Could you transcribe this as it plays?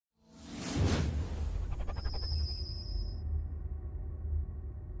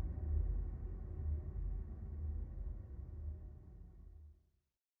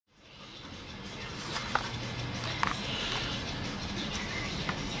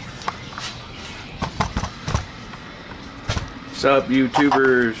What's up,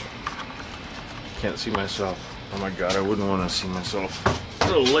 YouTubers? Can't see myself. Oh my god, I wouldn't want to see myself. A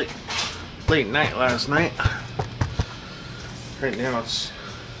little late night last night. Right now it's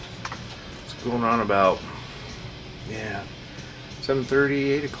going on about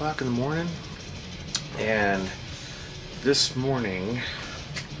 7:30, 8 o'clock in the morning. And this morning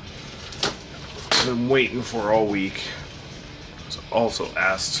I've been waiting for all week. I was also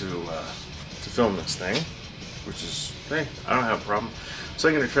asked to film this thing, which is, hey, I don't have a problem. So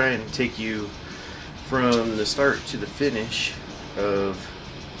I'm going to try and take you from the start to the finish of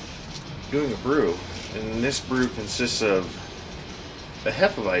doing a brew. And this brew consists of a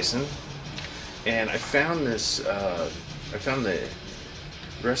Hefeweizen, and I found this, I found the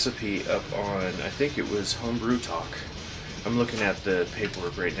recipe up on, I think it was Homebrew Talk. I'm looking at the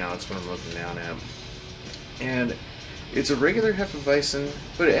paperwork right now, that's what I'm looking down at. And it's a regular Hefeweizen,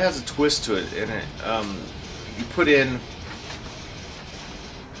 but it has a twist to it, and it, you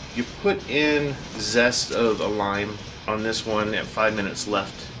put in zest of a lime on this one at 5 minutes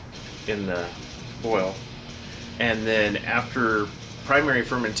left in the boil, and then after primary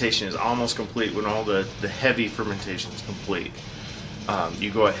fermentation is almost complete, when all the heavy fermentation is complete, you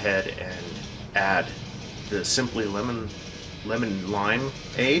go ahead and add the Simply Lemon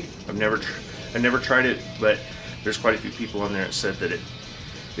Limeade. I've never tried it, but there's quite a few people on there that said that it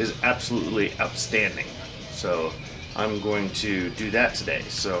is absolutely outstanding. So I'm going to do that today.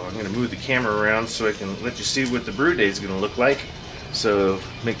 So I'm going to move the camera around so I can let you see what the brew day is going to look like. So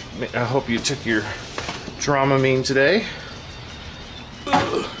I hope you took your Dramamine today.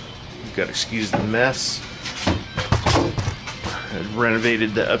 You've got to excuse the mess. I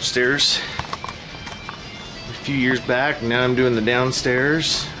renovated the upstairs a few years back. Now I'm doing the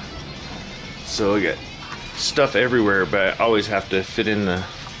downstairs. So I got stuff everywhere, but I always have to fit in a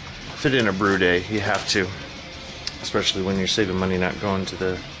brew day. You have to, especially when you're saving money not going to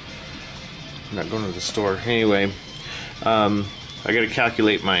the store. Anyway, I got to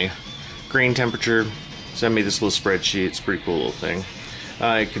calculate my grain temperature. Send me this little spreadsheet. It's a pretty cool little thing.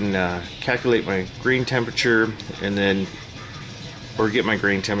 I can calculate my grain temperature and then, or get my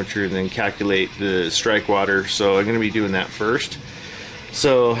grain temperature and then calculate the strike water. So I'm going to be doing that first.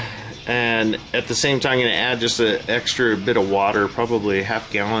 So, and at the same time I'm going to add just an extra bit of water, probably a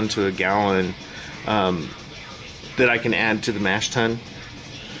half gallon to a gallon, that I can add to the mash tun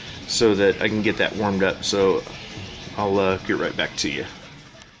so that I can get that warmed up. So I'll get right back to you.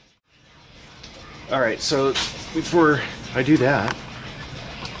 Alright, so before I do that,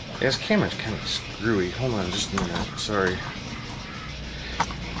 this camera's kind of screwy. Hold on just a minute. Sorry.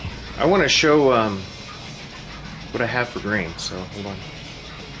 I want to show what I have for grain. So hold on.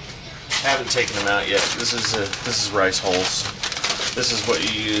 I haven't taken them out yet. This is rice hulls. This is what you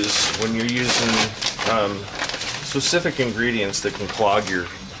use when you're using specific ingredients that can clog your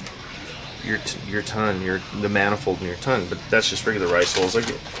tun, the manifold in your tun. But that's just regular rice hulls. I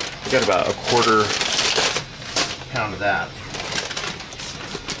got about a quarter pound of that.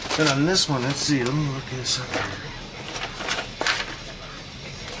 Then on this one, let's see, let me look this up here.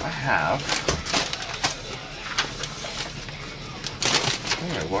 I have a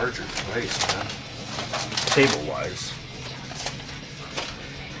larger place, man. Table-wise.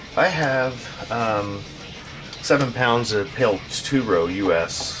 I have 7 pounds of pale 2-row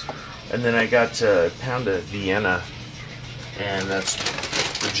US, and then I got a pound of Vienna, and that's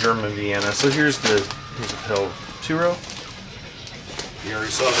the German Vienna. So here's a pale 2-row. You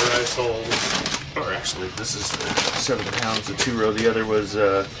already saw the rice hulls. Or actually, this is the 7 pounds of 2-row. The other was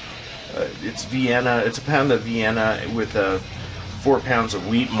it's Vienna. It's a pound of Vienna with 4 pounds of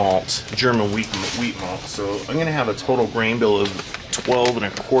wheat malt, German wheat malt. So I'm going to have a total grain bill of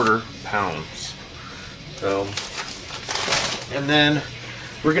 12¼ pounds. So, and then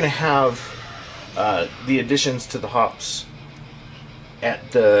we're going to have the additions to the hops.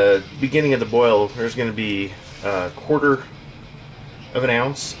 At the beginning of the boil, there's going to be a 1/4 of an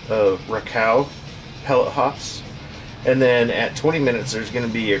ounce of Rakow pellet hops, and then at 20 minutes there's going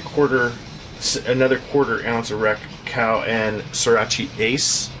to be another 1/4 ounce of Rakow and Sriracha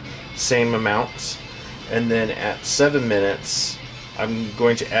Ace, same amounts, and then at 7 minutes I'm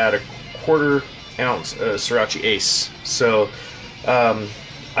going to add a 1/4 ounce of Sriracha Ace. So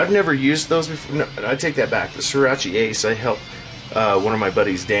I've never used those before. No, I take that back. The Sriracha Ace, I helped one of my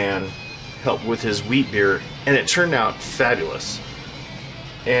buddies, Dan, help with his wheat beer, and it turned out fabulous.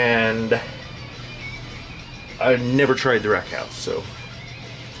 And I've never tried the Rakow. So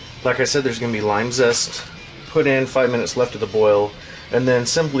like I said, there's going to be lime zest put in, 5 minutes left of the boil, and then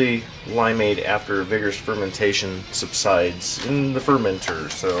simply limeade after vigorous fermentation subsides in the fermenter.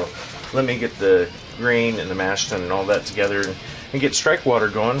 So let me get the grain and the mash tun and all that together and get strike water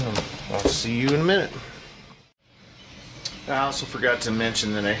going. I'll see you in a minute. I also forgot to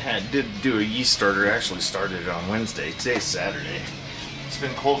mention that I did do a yeast starter. I actually started it on Wednesday. Today's Saturday. It's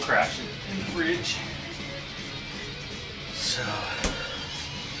been cold crashing in the fridge. So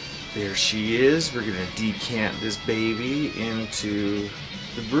there she is. We're gonna decant this baby into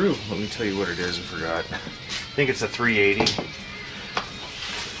the brew. Let me tell you what it is. I forgot. I think it's a 380.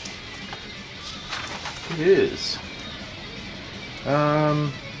 It is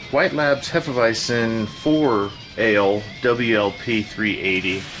White Labs Hefeweizen 4 Ale WLP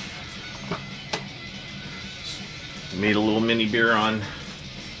 380. Made a little mini beer on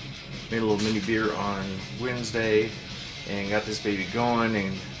Wednesday and got this baby going,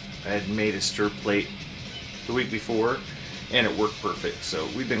 and I had made a stir plate the week before and it worked perfect. So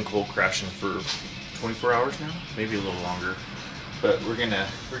we've been cold crashing for 24 hours now, maybe a little longer, but we're gonna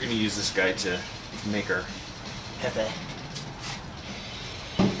use this guy to make our hefe.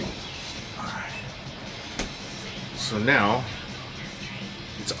 Alright. So now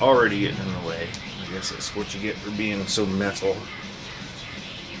it's already getting in the way. I guess that's what you get for being so metal.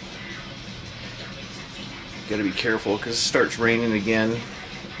 Gotta be careful because it starts raining again.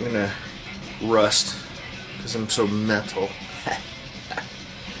 I'm gonna rust because I'm so metal.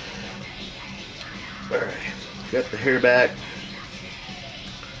 Alright, got the hair back.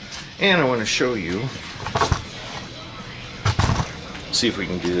 And I want to show you, see if we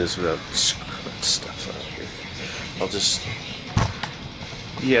can do this without screwing stuff up here. I'll just,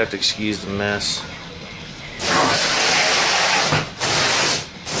 you have to excuse the mess.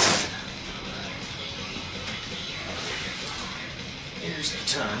 Here's the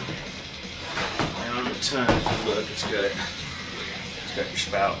ton. And on the ton, if you look, it's got your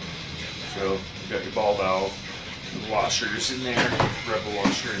spout. So you've got your ball valve, the washers in there, rubber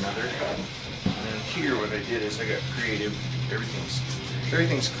washer, another. And then here, what I did is I got creative.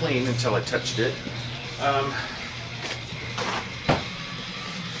 Everything's clean until I touched it.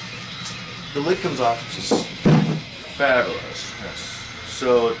 The lid comes off, which is fabulous. Yes.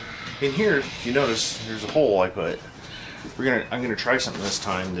 So in here, if you notice, there's a hole I put. I'm gonna try something this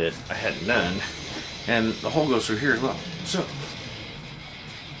time that I hadn't done, and the hole goes through here as well. So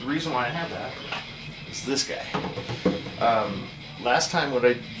the reason why I have that is this guy. Last time what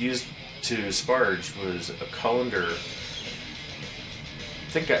I used to sparge was a colander.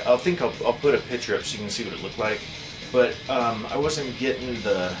 I'll put a picture up so you can see what it looked like. But I wasn't getting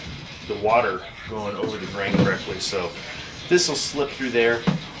the water going over the grain correctly, so this will slip through there,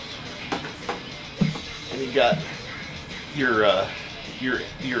 and you got your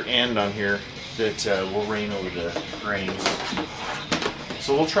end on here that will rain over the grains.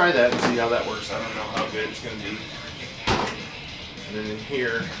 So we'll try that and see how that works. I don't know how good it's going to be. And then in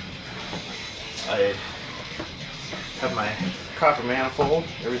here, I have my copper manifold.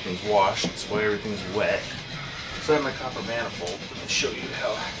 Everything's washed, that's why everything's wet. So I have my copper manifold. Let me show you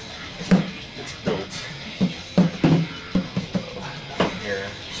how it's built. So here,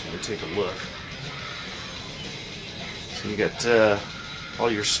 so we take a look. So you got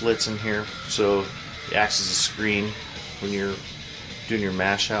all your slits in here. So it acts as a screen when you're doing your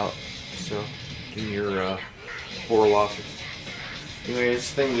mash out. So doing your boil off. Anyway,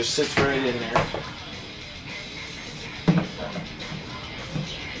 this thing just sits right in there.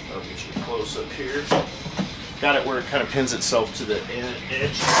 I'll get you close up here. Got it where it kind of pins itself to the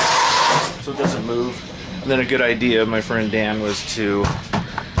edge so it doesn't move. And then a good idea, my friend Dan, was to,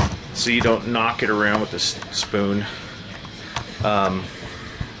 so you don't knock it around with this spoon and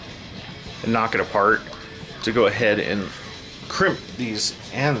knock it apart, to go ahead and crimp these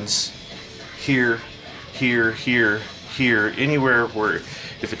ends here, here, here, here, anywhere where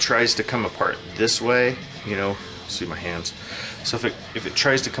if it tries to come apart this way, you know, see my hands. So if it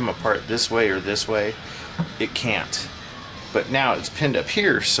tries to come apart this way or this way, it can't. But now it's pinned up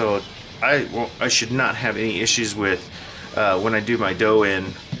here, so I should not have any issues with when I do my dough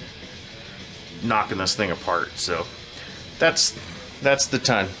in knocking this thing apart. So that's the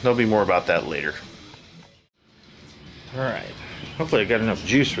ton. There'll be more about that later. All right. Hopefully I got enough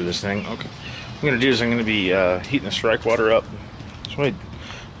juice for this thing. Okay. What I'm gonna do is I'm gonna be heating the strike water up.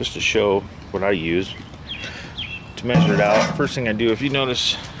 Just to show what I use to measure it out. First thing I do, if you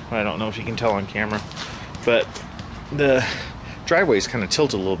notice, I don't know if you can tell on camera, but the driveway is kind of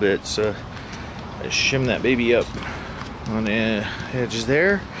tilted a little bit, so I shim that baby up on the edges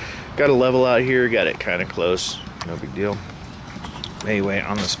there. Got a level out here, got it kind of close, no big deal. Anyway,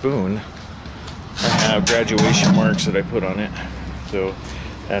 on the spoon, I have graduation marks that I put on it. So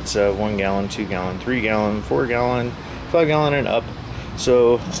that's 1 gallon, 2 gallon, 3 gallon, 4 gallon, 5 gallon and up.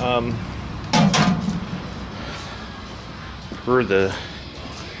 So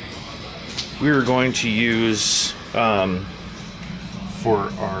we were going to use for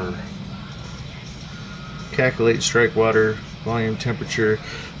our calculate strike water volume temperature,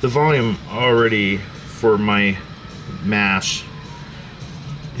 the volume already for my mash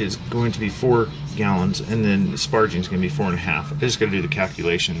is going to be 4 gallons, and then the sparging is going to be 4.5. I just got to do the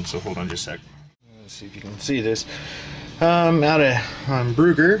calculation, so hold on just a sec. Let's see if you can see this. On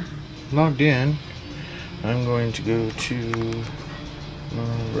Brugger, logged in. I'm going to go to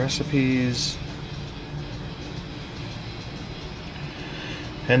recipes,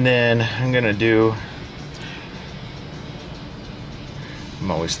 and then I'm going to do,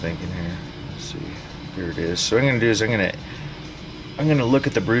 I'm always thinking here. Let's see, here it is. So what I'm going to do is I'm going to look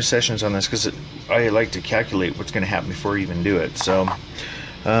at the brew sessions on this, because I like to calculate what's going to happen before I even do it. So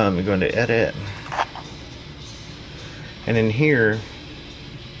I'm going to edit, and in here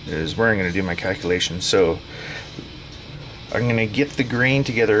is where I'm going to do my calculation. So I'm going to get the grain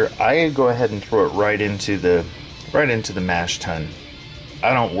together. I go ahead and throw it right into the mash tun.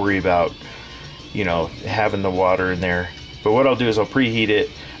 I don't worry about, you know, having the water in there. But what I'll do is I'll preheat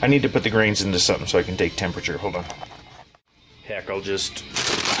it. I need to put the grains into something so I can take temperature. Hold on. Heck, I'll just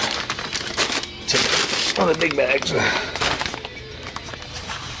take one of the big bags. So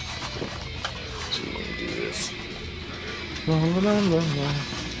we can do this. La, la, la, la, la.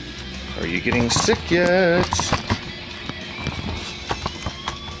 Are you getting sick yet?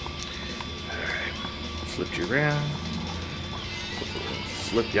 Alright. Flip you around.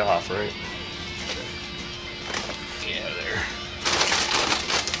 Flip you off, right? Yeah, there.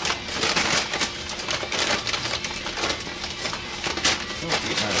 I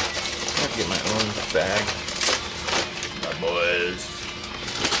have to get my own bag. My boys.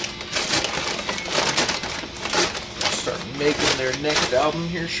 Start making their next album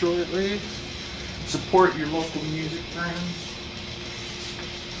here shortly. Support your local music friends.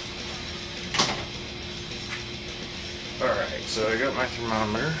 Alright, so I got my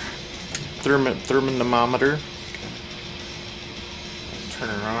thermometer. Thermometer. Turn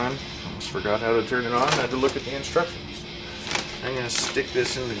it on. Almost forgot how to turn it on. I had to look at the instructions. I'm going to stick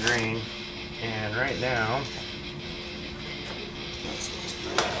this in the grain, and right now,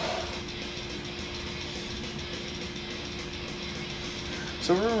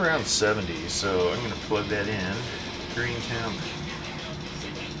 so we're around 70, so I'm going to plug that in. Green temp.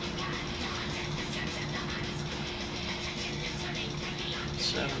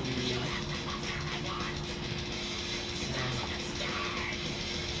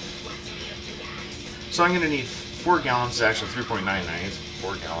 So I'm going to need 4 gallons, actually 3.99, it's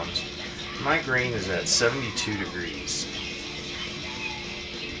 4 gallons. My grain is at 72 degrees.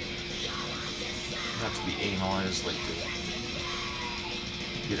 Not to be anal, I just like to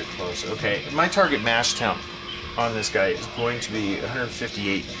get it close. Okay, my target mash temp on this guy is going to be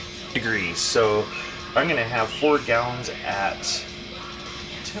 158 degrees. So I'm going to have 4 gallons at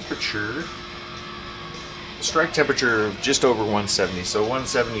temperature, strike temperature of just over 170, so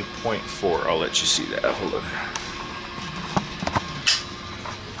 170.4. I'll let you see that. Hold on.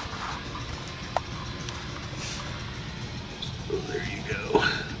 So there you go.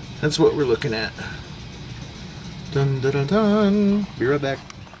 That's what we're looking at. Dun dun dun dun. Be right back.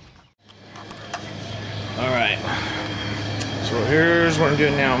 Alright. So here's what I'm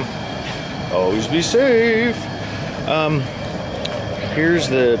doing now. Always be safe. Here's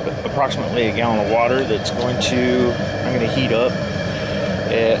the approximately a gallon of water that's I'm going to heat up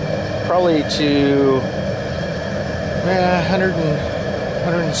at probably to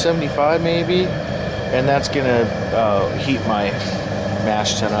 175 maybe, and that's going to heat my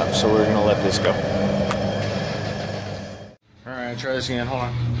mash tun up, so we're going to let this go. Alright, try this again, hold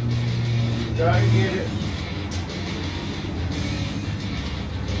on. Try to get it.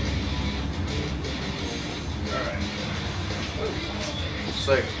 It's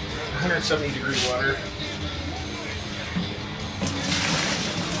like 170 degree water.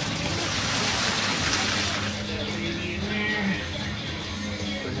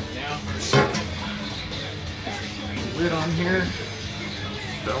 Put it down for a second. Lid on here.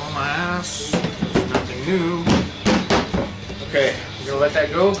 Fell on my ass. Nothing new. Okay, I'm gonna let that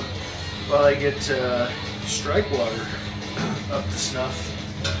go while I get strike water up to snuff.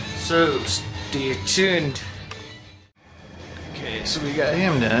 So stay tuned. Okay, so we got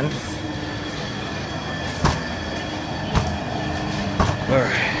him done.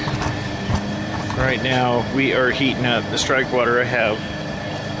 Alright. Right now we are heating up the strike water. I have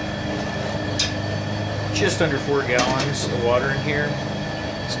just under 4 gallons of water in here.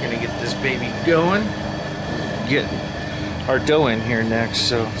 It's gonna get this baby going. Get our dough in here next,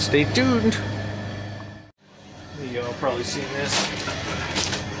 so stay tuned. Y'all probably seen this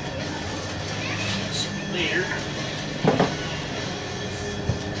later.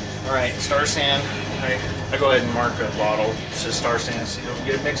 Alright, Star San. I go ahead and mark a bottle. It says Star San, so you don't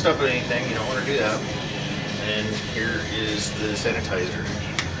get it mixed up with anything. You don't want to do that. And here is the sanitizer.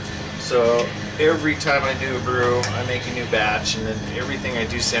 So every time I do a brew, I make a new batch, and then everything I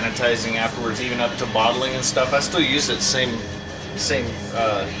do sanitizing afterwards, even up to bottling and stuff, I still use it same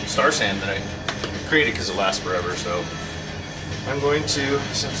Star San that I created because it lasts forever. So I'm going to,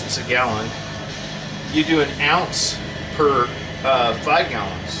 since it's a gallon, you do 1 ounce per 5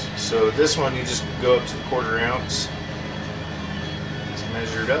 gallons. So this one you just go up to the 1/4 ounce. It's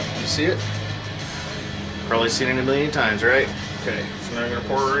measured up. You see it? Probably seen it a million times, right? Okay, so now I'm going to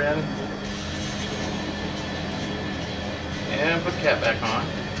pour her in. And put the cap back on.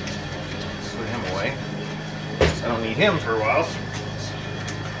 Put him away. So I don't need him for a while.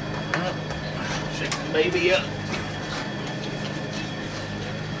 Shake the baby up.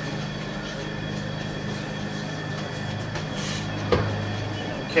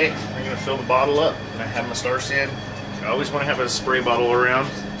 Okay, I'm going to fill the bottle up. And I have my Star San. I always want to have a spray bottle around,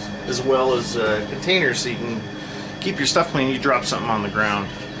 as well as a container so you can keep your stuff clean. You drop something on the ground,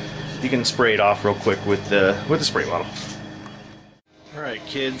 you can spray it off real quick with the spray bottle. Alright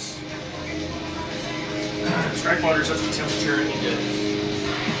kids, strike water's up to temperature. I need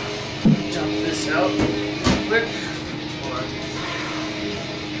to dump this out real quick. Hold on.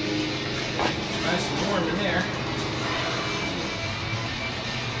 Nice and warm in there.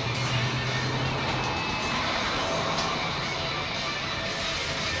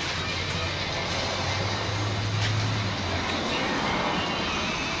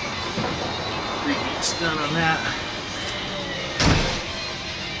 Preheat's done on that.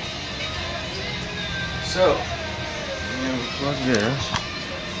 So, I'm going to plug this.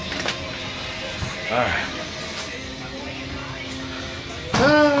 Alright.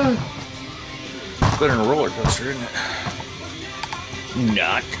 Better than a roller coaster, isn't it?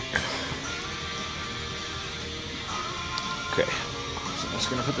 Not. Okay. So I'm just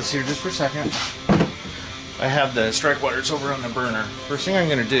going to put this here just for a second. I have the strike waters over on the burner. First thing I'm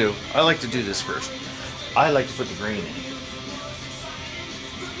going to do, I like to do this first. I like to put the grain in.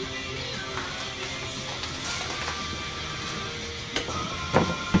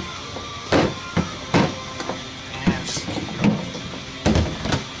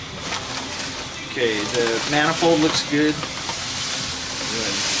 Okay, the manifold looks good.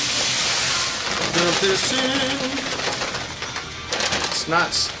 Dump this in.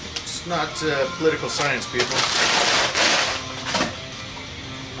 It's not political science, people.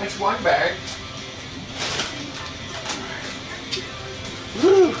 That's one bag.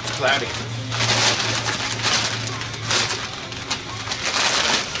 Woo, it's cloudy.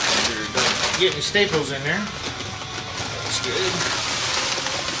 Don't get any staples in there. That's good.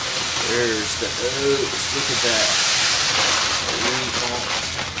 There's the oats. Look at that.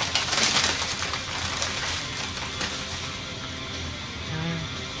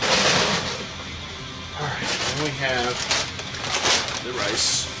 Alright, then we have the rice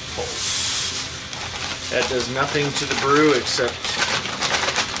pulse. That does nothing to the brew except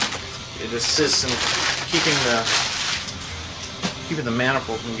it assists in keeping the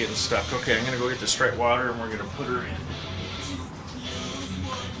manifold from getting stuck. Okay, I'm gonna go get the straight water and we're gonna put her in.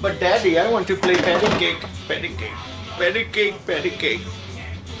 But Daddy, I want to play patty cake, patty cake, patty cake, patty cake.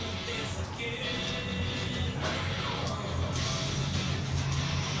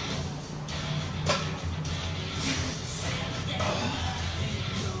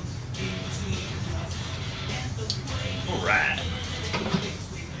 All right.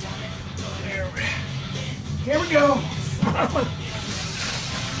 Here we go.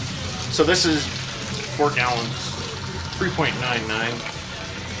 So this is 4 gallons, 3.99.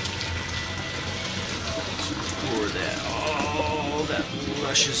 Pour that, all that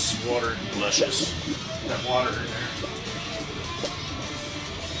luscious water, that water in there.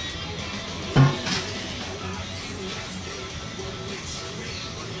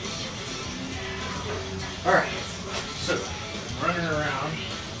 Alright, so I'm running around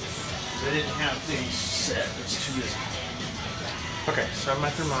because I didn't have things set. It's too busy. Okay, so I have my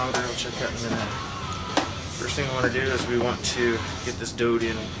thermometer. I'll check that in a minute. First thing I want to do is we want to get this doughed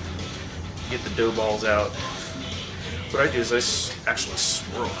in, get the dough balls out. What I do is I actually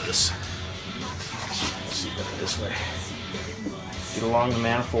swirl this. Let's see better this way. Get along the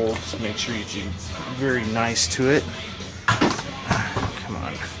manifold. Just make sure you do very nice to it. Come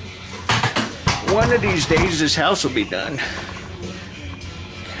on. One of these days, this house will be done.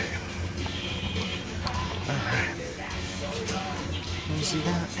 Alright. Can you see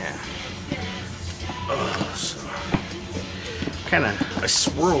that? Yeah. Oh, so I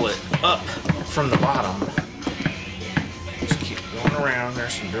swirl it up from the bottom. Just keep going around.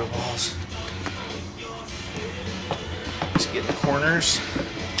 There's some dough balls. Just get the corners.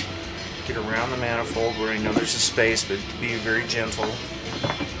 Get around the manifold where I know there's a space, but be very gentle.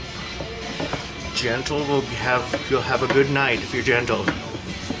 Gentle you'll have a good night if you're gentle.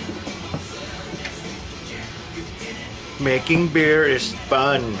 Making beer is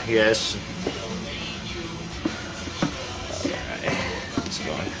fun, yes.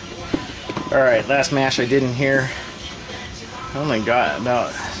 Alright, last mash I did in here. I only got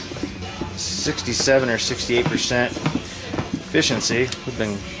about 67 or 68% efficiency. Would have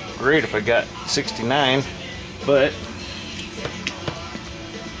been great if I got 69, but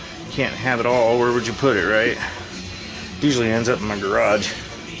you can't have it all. Where would you put it, right? Usually ends up in my garage.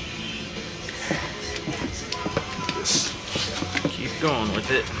 Just keep going with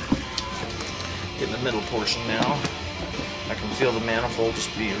it. Get in the middle portion now. I can feel the manifold,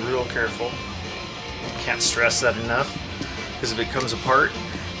 just be real careful. Can't stress that enough, because if it comes apart,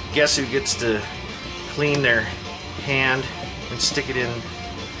 guess who gets to clean their hand and stick it in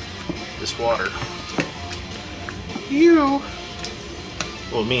this water? You.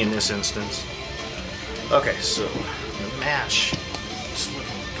 Well, me in this instance. Okay, so the mash is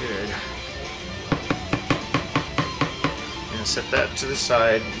looking good. I'm gonna set that to the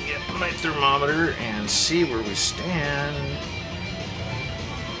side, get my thermometer, and see where we stand.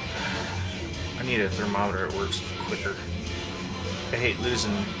 I need a thermometer, it works quicker. I hate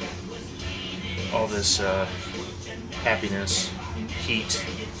losing all this happiness, heat.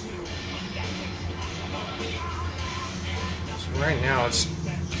 So right now it's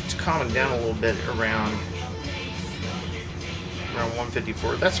calming down a little bit around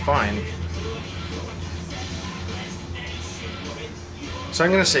 154. That's fine. So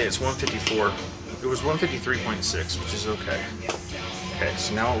I'm gonna say it's 154. It was 153.6, which is okay. Okay,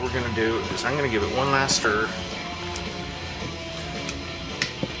 so now what we're gonna do is I'm gonna give it one last stir.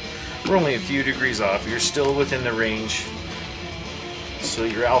 We're only a few degrees off. You're still within the range. So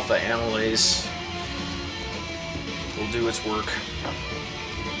your alpha amylase will do its work.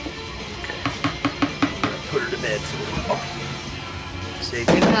 Okay. I'm gonna put her to bed for a while. Say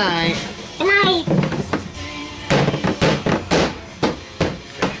goodnight. Good night.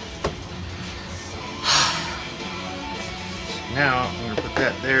 Now I'm going to put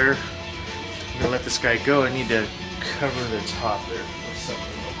that there. I'm going to let this guy go. I need to cover the top there with something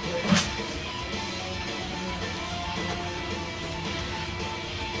real quick.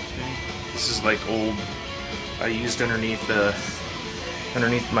 Okay. This is like old. I used underneath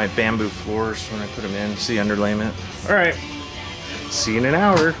my bamboo floors when I put them in. See underlayment. All right. See you in an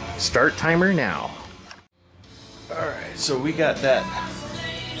hour. Start timer now. All right. So we got that.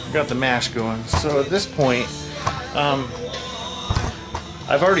 We got the mash going. So at this point,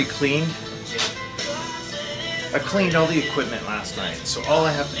 I've already cleaned. I cleaned all the equipment last night, so all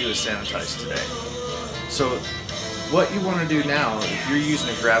I have to do is sanitize today. So what you want to do now, if you're using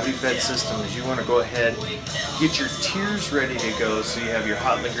a gravity-fed system, is you want to go ahead, get your tiers ready to go so you have your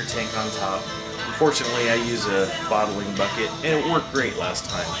hot liquor tank on top. Unfortunately, I use a bottling bucket, and it worked great last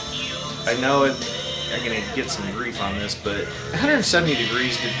time. I know I'm going to get some grief on this, but 170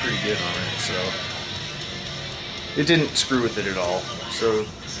 degrees did pretty good on it, so it didn't screw with it at all. So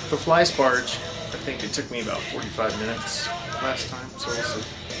the fly sparge, I think it took me about 45 minutes last time, so we'll see.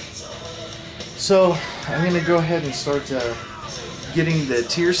 So I'm going to go ahead and start getting the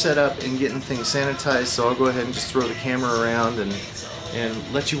tier set up and getting things sanitized, so I'll go ahead and just throw the camera around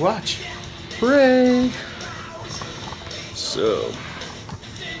and let you watch. Hooray! So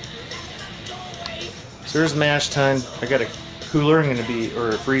there's mash time. I got a cooler, or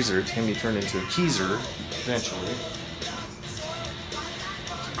a freezer. It's going to be turned into a keezer eventually.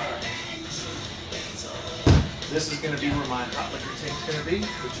 This is going to be where my hot liquor tank's going to be,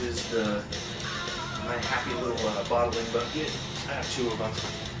 which is my happy little bottling bucket. I have two of them.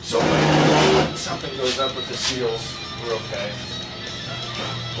 So if something goes up with the seals, we're okay.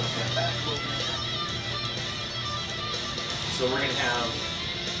 So we're going to have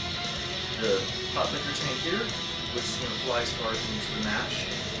the hot liquor tank here, which is going to fly sparge into the mash,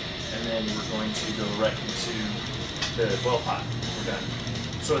 and then we're going to go right into the well pot. We're done.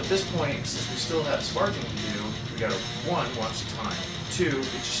 So at this point, since we still have sparging to do, we gotta, one, watch the time. Two, get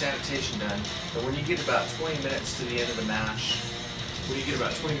your sanitation done. And when you get about 20 minutes to the end of the mash, when you get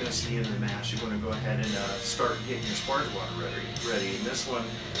about 20 minutes to the end of the mash, you want to go ahead and start getting your sparge water ready. And this one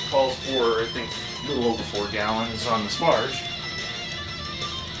calls for, I think, a little over 4 gallons on the sparge.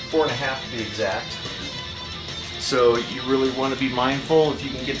 4.5 to be exact. So you really want to be mindful if you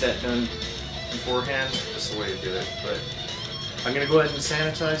can get that done beforehand. That's the way to do it. But I'm going to go ahead and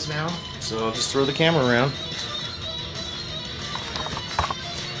sanitize now. So I'll just throw the camera around.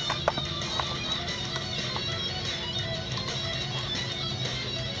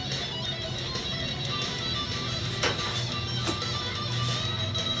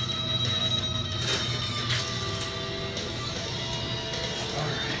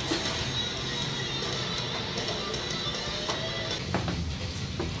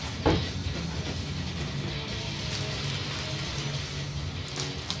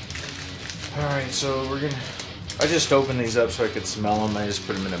 Alright, so I just opened these up so I could smell them. I just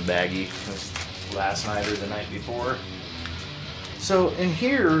put them in a baggie last night or the night before. So in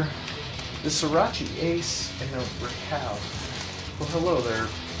here, the Sriracha Ace and the Raquel. Well, hello there,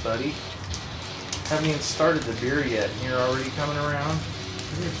 buddy. Haven't even started the beer yet and you're already coming around?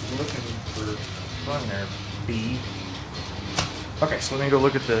 You're just looking for fun there, B. Okay, so let me go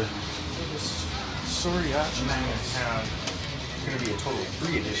look at the Sriracha man. It's going to be a total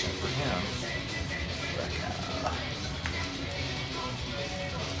free edition for him.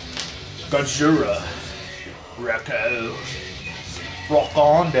 Gajura. Rocco. Rock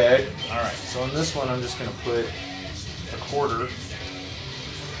on, Dad. Alright, so in this one I'm just going to put a quarter.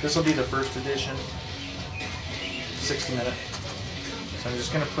 This will be the first edition. 60 minute. So I'm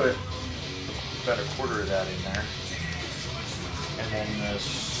just going to put about a quarter of that in there. And then the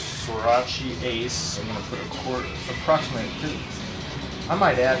Sriracha Ace, I'm going to put a quarter, approximately. I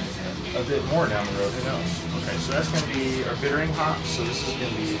might add a bit more down the road, who knows. Okay, so that's going to be our bittering hops, so this is going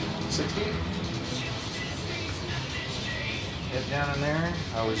to be 60. Get down in there.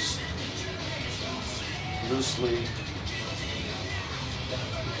 I was loosely.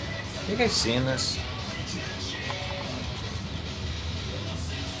 You guys seeing this?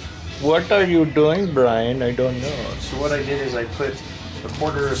 What are you doing, Brian? I don't know. So what I did is I put a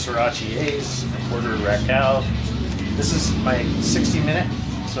quarter of Sriracha Ace, a quarter of Raquel. This is my 60 minute.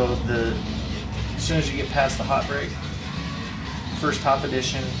 So as soon as you get past the hot break, first top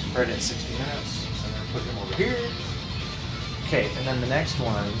edition, right at 60 minutes. So I'm going to put them over here. Okay, and then the next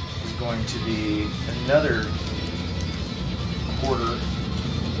one is going to be another quarter.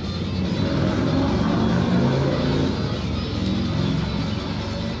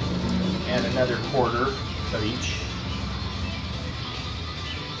 And another quarter of each.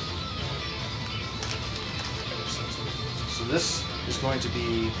 So this is going to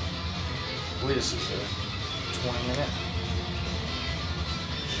be, I believe this is a 20 minute.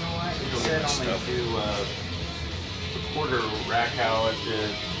 You know what? It said only do a quarter Raquel at the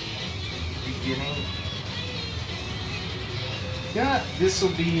beginning. Yeah, this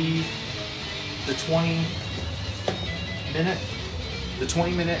will be the 20 minute. The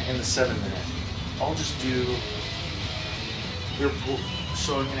 20 minute and the 7 minute. I'll just do,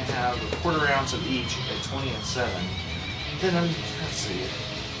 so I'm going to have a quarter ounce of each at 20 and 7. Then let's see.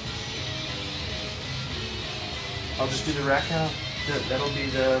 I'll just do the Raquel.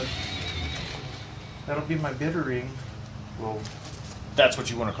 That'll be my bittering. Well, that's what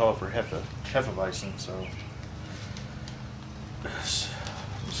you want to call it for Hefeweizen, so. I'm just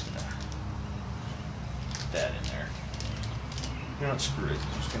going to put that in there. You know what, screw it.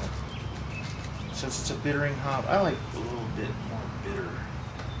 I'm just gonna, since it's a bittering hop, I like a little bit more bitter.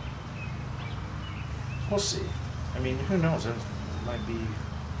 We'll see. I mean, who knows? It might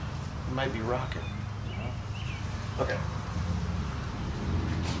be rocking. You know? Okay.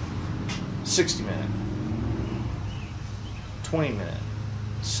 60 minute, 20 minute,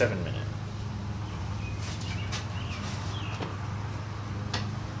 7 minute.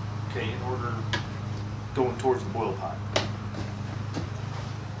 Okay, in order going towards the boil pot.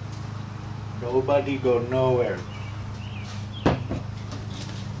 Nobody go nowhere.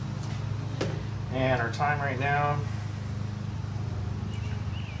 And our time right now,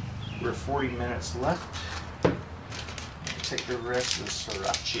 we're 40 minutes left. Take the rest of the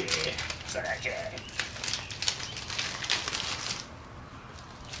Sriracha.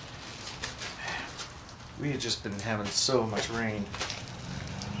 We have just been having so much rain.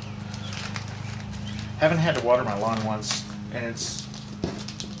 Haven't had to water my lawn once, and it's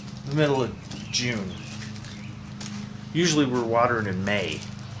the middle of June. Usually we're watering in May.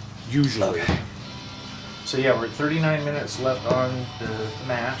 Usually. Okay. So yeah, we're at 39 minutes left on the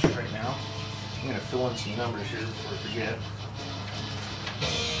mash right now. I'm going to fill in some numbers here before I forget.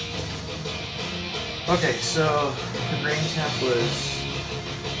 Okay, so the grain temp was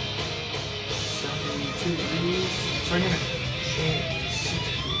So I'm gonna change 60.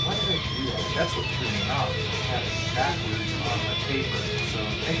 Why did I do that? That's what threw me off. I had it backwards on the paper.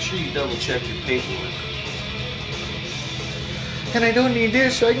 So make sure you double check your paperwork. And I don't need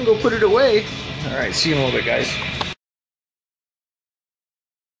this, so I can go put it away. All right, see you in a little bit, guys.